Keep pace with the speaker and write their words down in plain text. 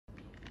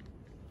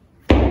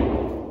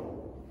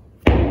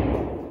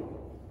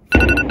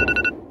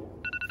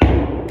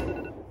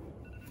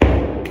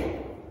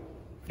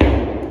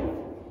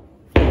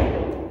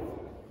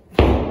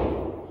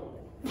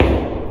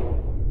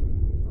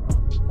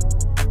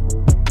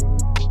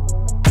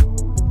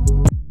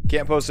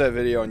Can't post that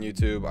video on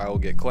YouTube. I will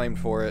get claimed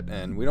for it,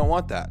 and we don't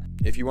want that.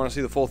 If you want to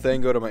see the full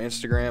thing, go to my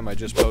Instagram. I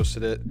just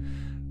posted it.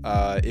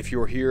 If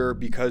you're here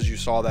because you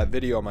saw that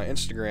video on my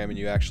Instagram and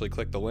you actually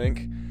clicked the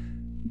link,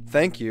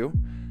 thank you.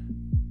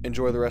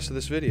 Enjoy the rest of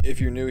this video. If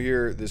you're new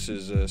here, this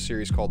is a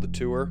series called The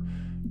Tour,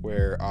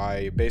 where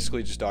I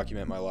basically just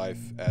document my life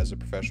as a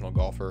professional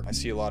golfer. I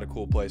see a lot of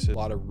cool places, a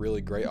lot of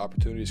really great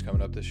opportunities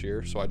coming up this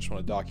year, so I just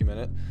want to document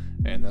it,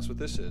 and that's what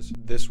this is.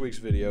 This week's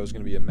video is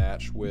going to be a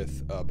match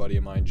with a buddy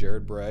of mine,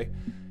 Jared Bray.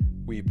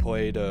 We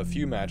played a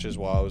few matches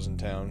while I was in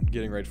town,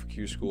 getting ready for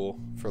Q School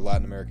for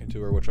Latin American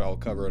Tour, which I'll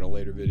cover in a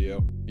later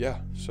video. Yeah,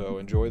 so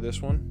enjoy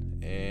this one,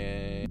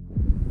 and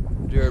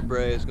Jared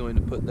Bray is going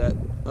to put that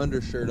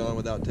undershirt on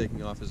without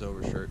taking off his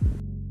overshirt.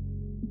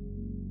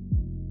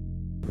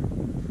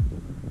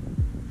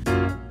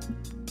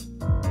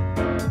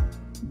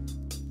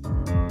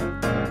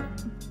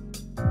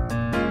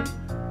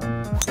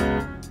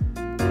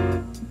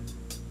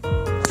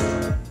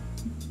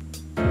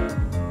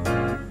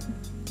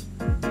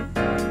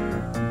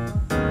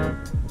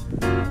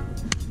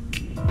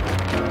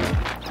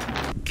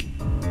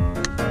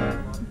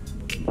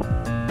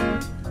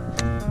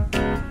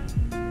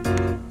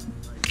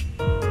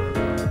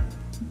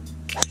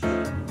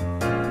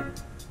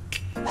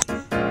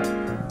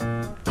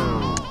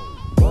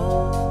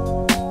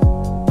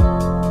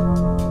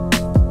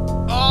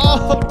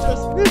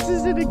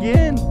 Misses it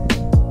again.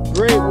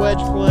 Great wedge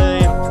play,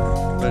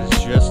 but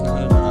it's just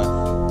not enough.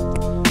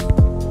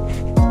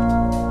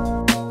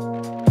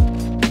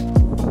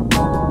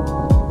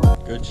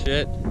 Good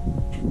shit.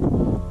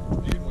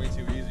 Being way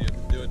too easy.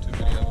 I've been doing too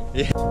many of them.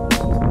 Yeah.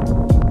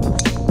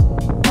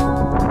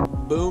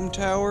 Boom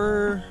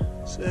tower.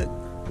 That's it.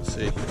 Let's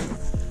see.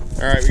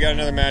 All right, we got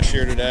another match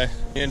here today.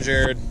 Me and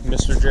Jared,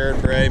 Mr.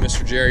 Jared Bray,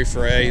 Mr. Jerry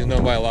Frey. He's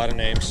known by a lot of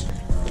names.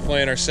 We're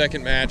playing our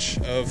second match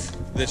of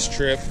this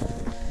trip.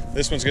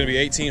 This one's going to be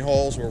 18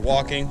 holes. We're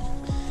walking,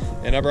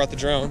 and I brought the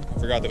drone. I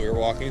forgot that we were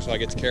walking, so I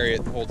get to carry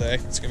it the whole day.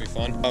 It's going to be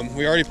fun.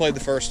 We already played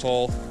the first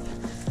hole,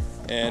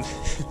 and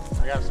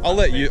I'll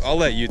let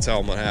you tell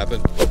them what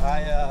happened.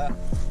 I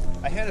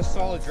hit a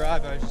solid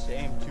drive. I just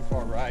aimed too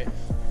far right,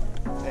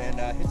 and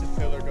hit the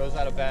filler, goes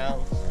out of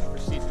bounds. I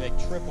proceeded to make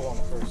triple on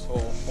the first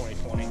hole,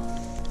 2020.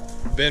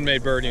 Ben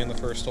made birdie in the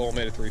first hole,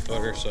 made a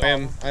 3-footer. So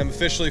I'm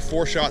officially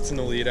 4 shots in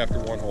the lead after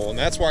 1 hole, and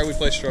that's why we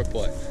play stroke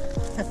play.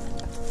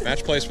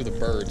 Match plays for the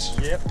birds.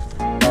 Yep.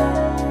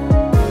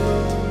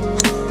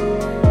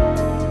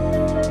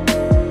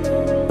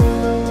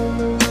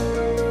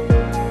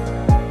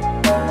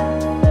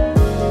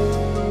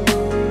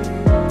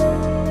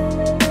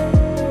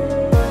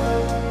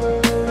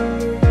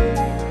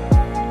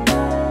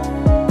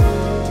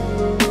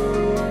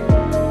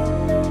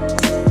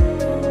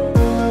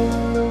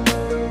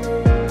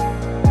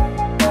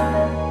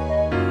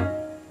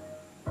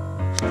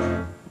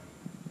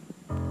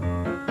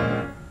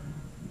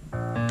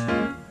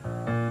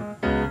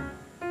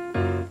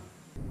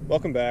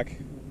 Welcome back.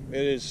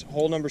 It is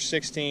hole number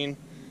 16.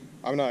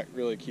 I'm not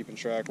really keeping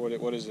track.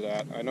 What is it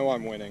at? I know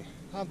I'm winning.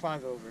 I'm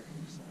 5 over.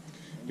 So.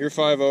 You're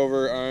 5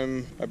 over.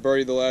 I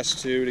birdied the last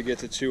 2 to get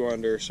to 2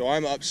 under. So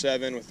I'm up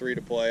 7 with 3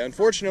 to play.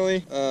 Unfortunately,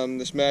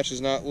 this match is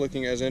not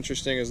looking as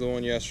interesting as the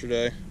one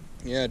yesterday.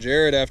 Yeah,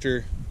 Jared,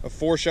 after a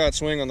 4-shot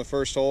swing on the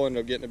first hole,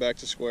 ended up getting it back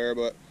to square.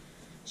 But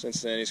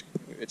since then,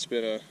 it's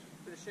been a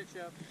Shit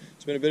show.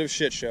 It's been a bit of a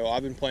shit show.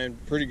 I've been playing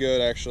pretty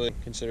good, actually,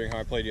 considering how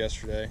I played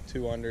yesterday.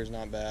 2 under is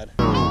not bad.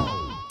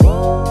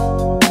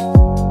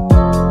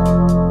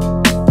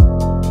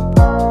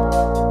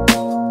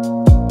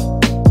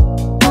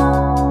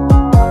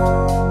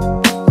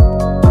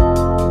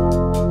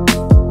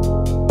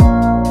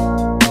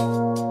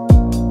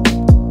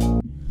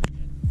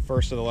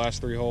 First of the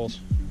last 3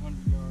 holes.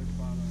 200 yards,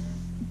 5 iron.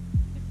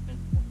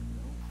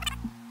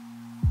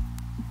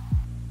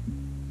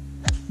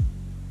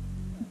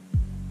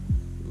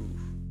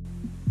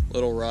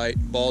 Little right,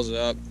 balls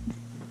up.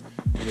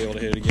 You'll be able to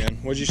hit it again.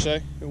 What'd you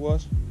say it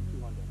was?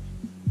 200.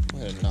 I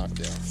had to knock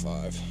down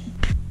 5.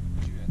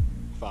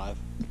 5.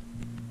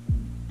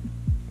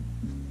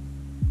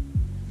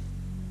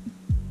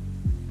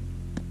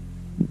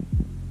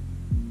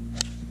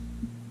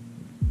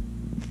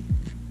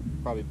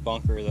 Probably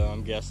bunker though,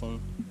 I'm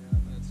guessing. Yeah,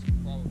 that's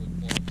probably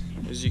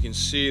close. As you can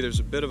see, there's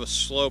a bit of a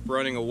slope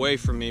running away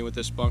from me with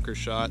this bunker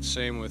shot.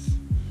 Same with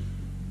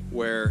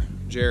where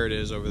Jared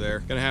is over there.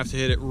 Gonna have to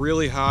hit it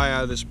really high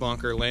out of this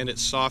bunker, land it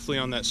softly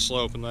on that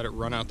slope, and let it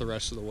run out the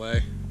rest of the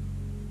way.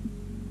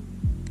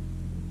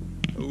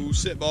 Ooh,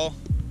 sit ball.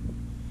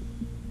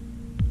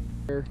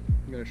 I'm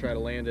gonna try to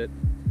land it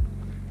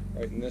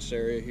right in this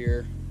area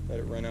here, let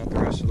it run out the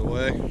rest of the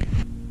way.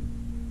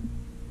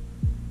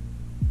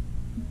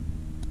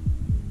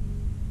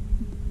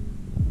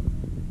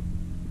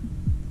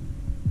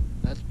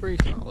 That's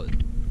pretty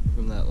solid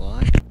from that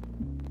line.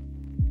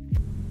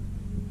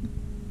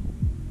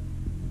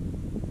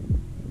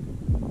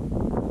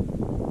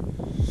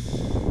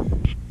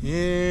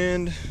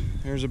 And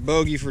there's a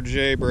bogey for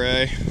Jay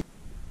Bray.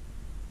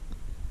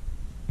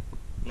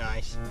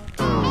 Nice.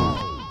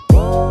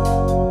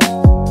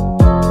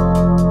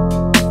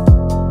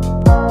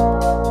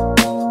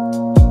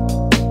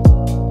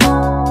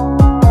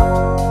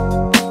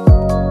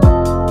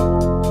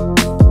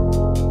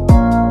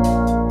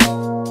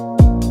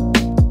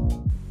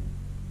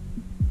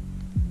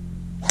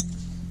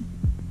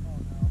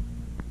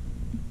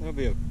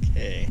 It'll be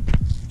okay.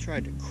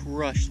 Tried to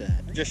crush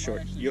that. Just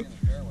short.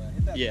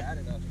 Yeah.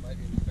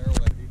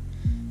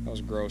 That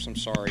was gross. I'm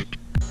sorry.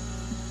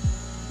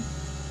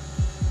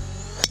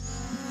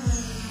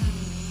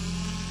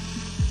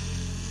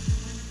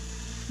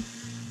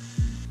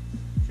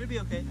 Should be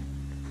okay.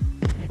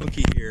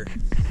 Looky here.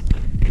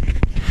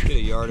 Let's get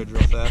a yardage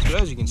real fast.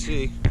 But as you can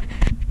see,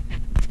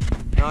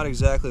 not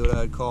exactly what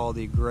I'd call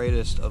the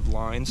greatest of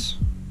lines.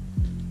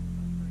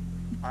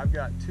 I've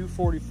got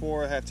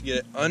 244. I have to get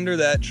it under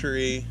that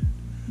tree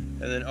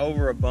and then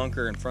over a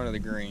bunker in front of the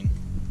green.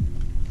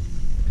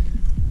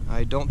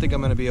 I don't think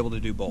I'm going to be able to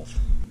do both.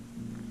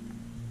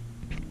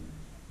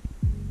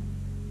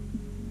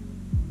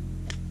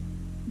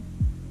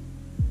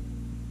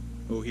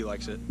 Oh, he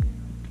likes it.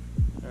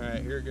 All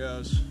right, here it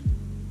goes.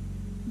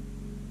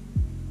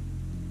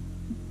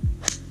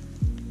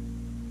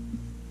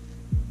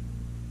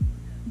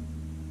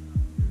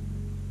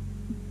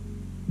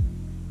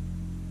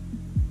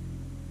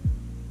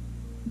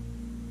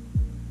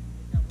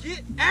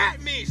 Get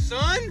at me,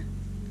 son!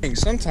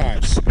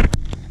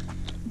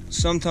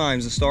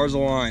 Sometimes the stars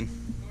align.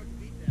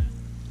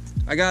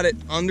 I got it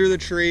under the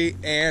tree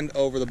and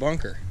over the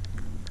bunker.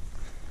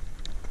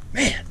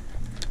 Man,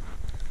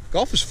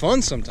 golf is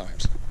fun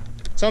sometimes.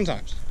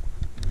 Sometimes.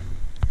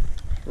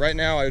 Right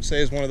now, I would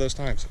say is one of those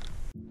times.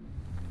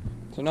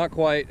 So not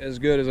quite as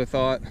good as I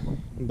thought.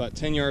 I'm about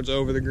 10 yards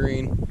over the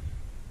green.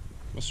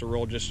 Must have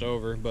rolled just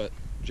over, but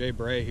Jay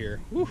Bray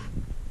here. Whew.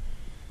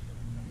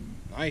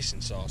 Nice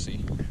and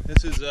saucy.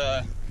 This is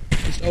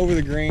just over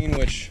the green,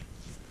 which,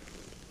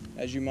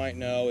 as you might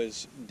know,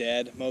 is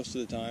dead most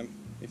of the time.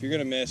 If you're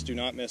gonna miss, do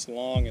not miss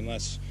long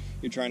unless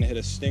you're trying to hit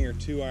a stinger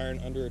 2-iron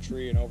under a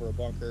tree and over a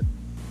bunker.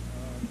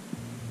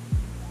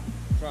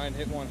 Try and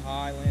hit one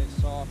high, land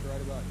it soft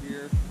right about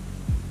here,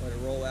 let it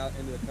roll out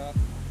into the cup.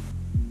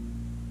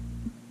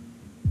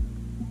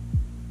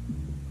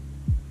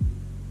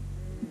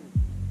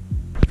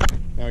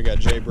 Now we got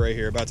Jay Bray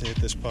here, about to hit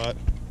this putt,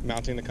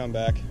 mounting the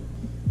comeback.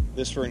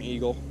 This for an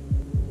eagle.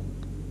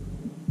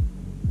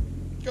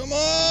 Come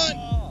on!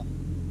 Oh.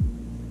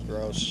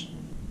 Gross.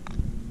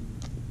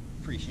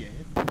 Appreciate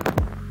it.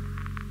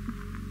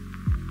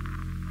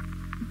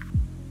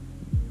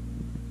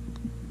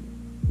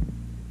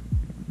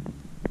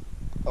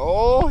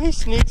 Oh, he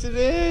sneaks it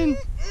in.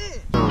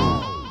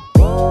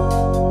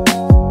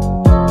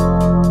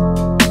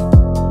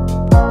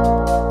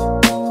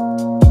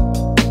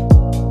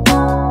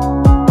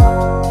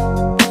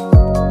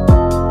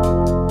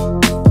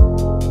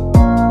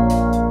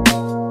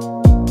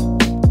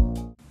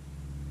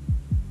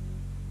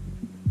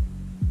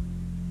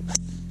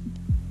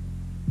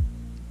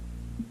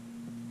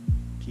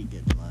 Keep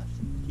getting left.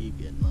 Keep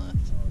getting left.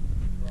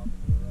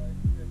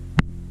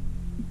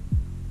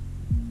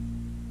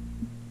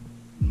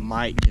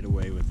 Might get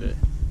away with it.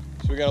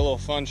 So we got a little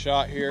fun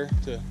shot here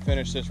to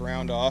finish this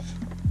round off.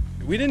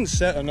 We didn't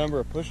set a number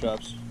of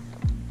push-ups.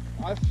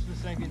 I was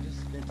just thinking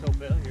just until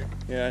failure.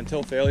 Yeah,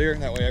 until failure.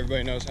 That way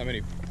everybody knows how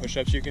many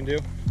push-ups you can do.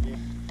 Yeah.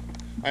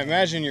 I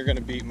imagine you're gonna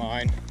beat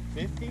mine.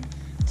 50?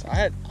 So I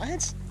had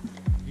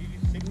You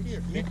do 60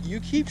 or 50? you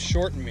keep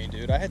shorting me,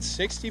 dude. I had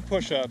 60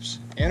 push-ups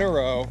in a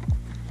row,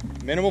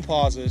 minimal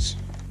pauses.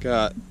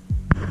 Got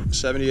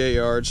 78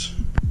 yards.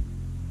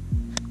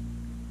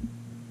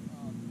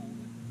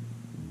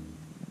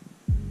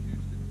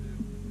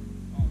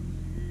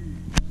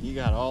 You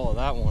got all of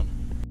that one.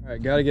 All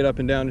right, got to get up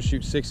and down to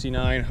shoot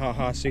 69.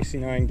 Haha,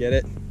 69. Get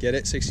it? Get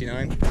it?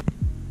 69.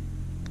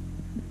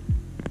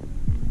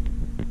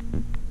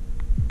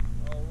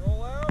 Oh,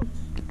 roll out.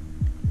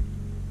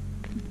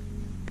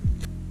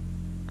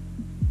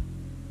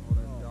 Oh,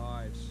 that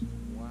dives.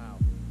 Wow.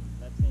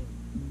 That seemed.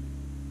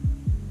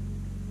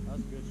 That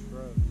was a good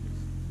stroke.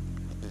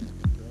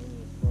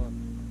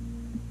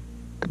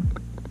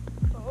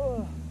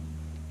 Oh.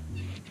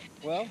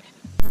 Well.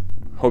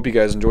 Hope you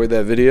guys enjoyed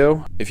that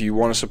video. If you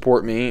want to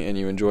support me and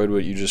you enjoyed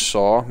what you just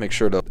saw, make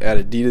sure to add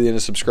a D to the end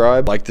of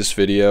subscribe, like this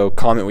video,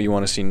 comment what you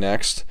want to see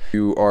next. If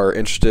you are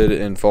interested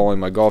in following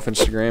my golf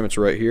Instagram, it's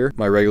right here.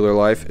 My regular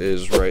life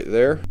is right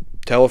there.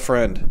 Tell a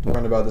friend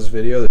about this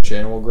video, the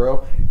channel will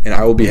grow, and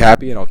I will be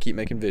happy and I'll keep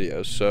making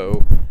videos.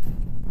 So